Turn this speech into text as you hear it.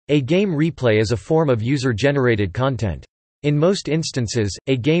A game replay is a form of user-generated content. In most instances,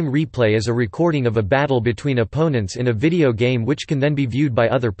 a game replay is a recording of a battle between opponents in a video game which can then be viewed by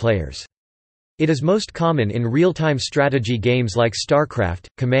other players. It is most common in real-time strategy games like StarCraft,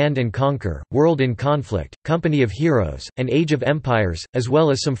 Command & Conquer, World in Conflict, Company of Heroes, and Age of Empires, as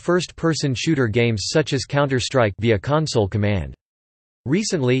well as some first-person shooter games such as Counter-Strike via console command.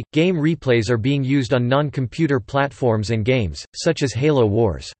 Recently, game replays are being used on non-computer platforms and games, such as Halo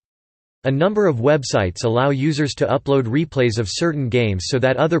Wars. A number of websites allow users to upload replays of certain games so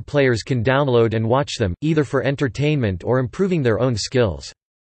that other players can download and watch them, either for entertainment or improving their own skills.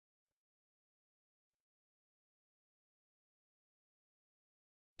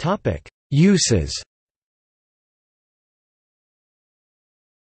 Uses.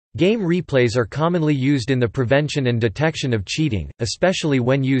 Game replays are commonly used in the prevention and detection of cheating, especially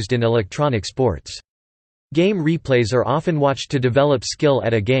when used in electronic sports. Game replays are often watched to develop skill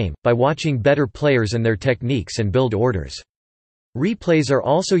at a game, by watching better players and their techniques and build orders. Replays are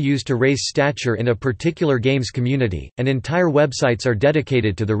also used to raise stature in a particular game's community, and entire websites are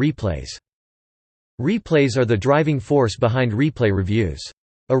dedicated to the replays. Replays are the driving force behind replay reviews.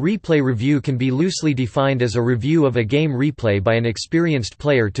 A replay review can be loosely defined as a review of a game replay by an experienced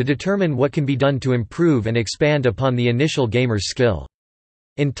player to determine what can be done to improve and expand upon the initial gamer's skill.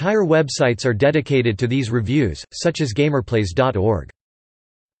 Entire websites are dedicated to these reviews, such as gamerplays.org.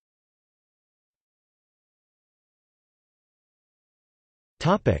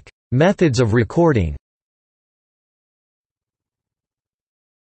 Methods of recording.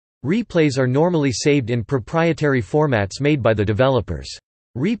 Replays are normally saved in proprietary formats made by the developers.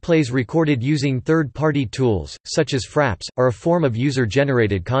 Replays recorded using third-party tools, such as Fraps, are a form of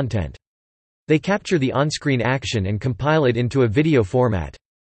user-generated content. They capture the on-screen action and compile it into a video format.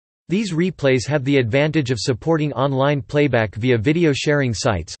 These replays have the advantage of supporting online playback via video sharing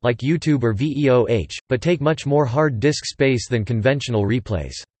sites, like YouTube or VEOH, but take much more hard disk space than conventional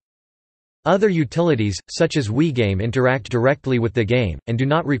replays. Other utilities, such as WeGame, interact directly with the game, and do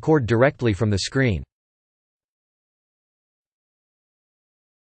not record directly from the screen.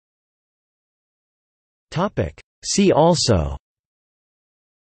 See also: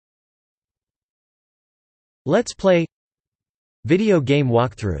 Let's Play, Video game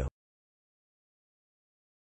walkthrough.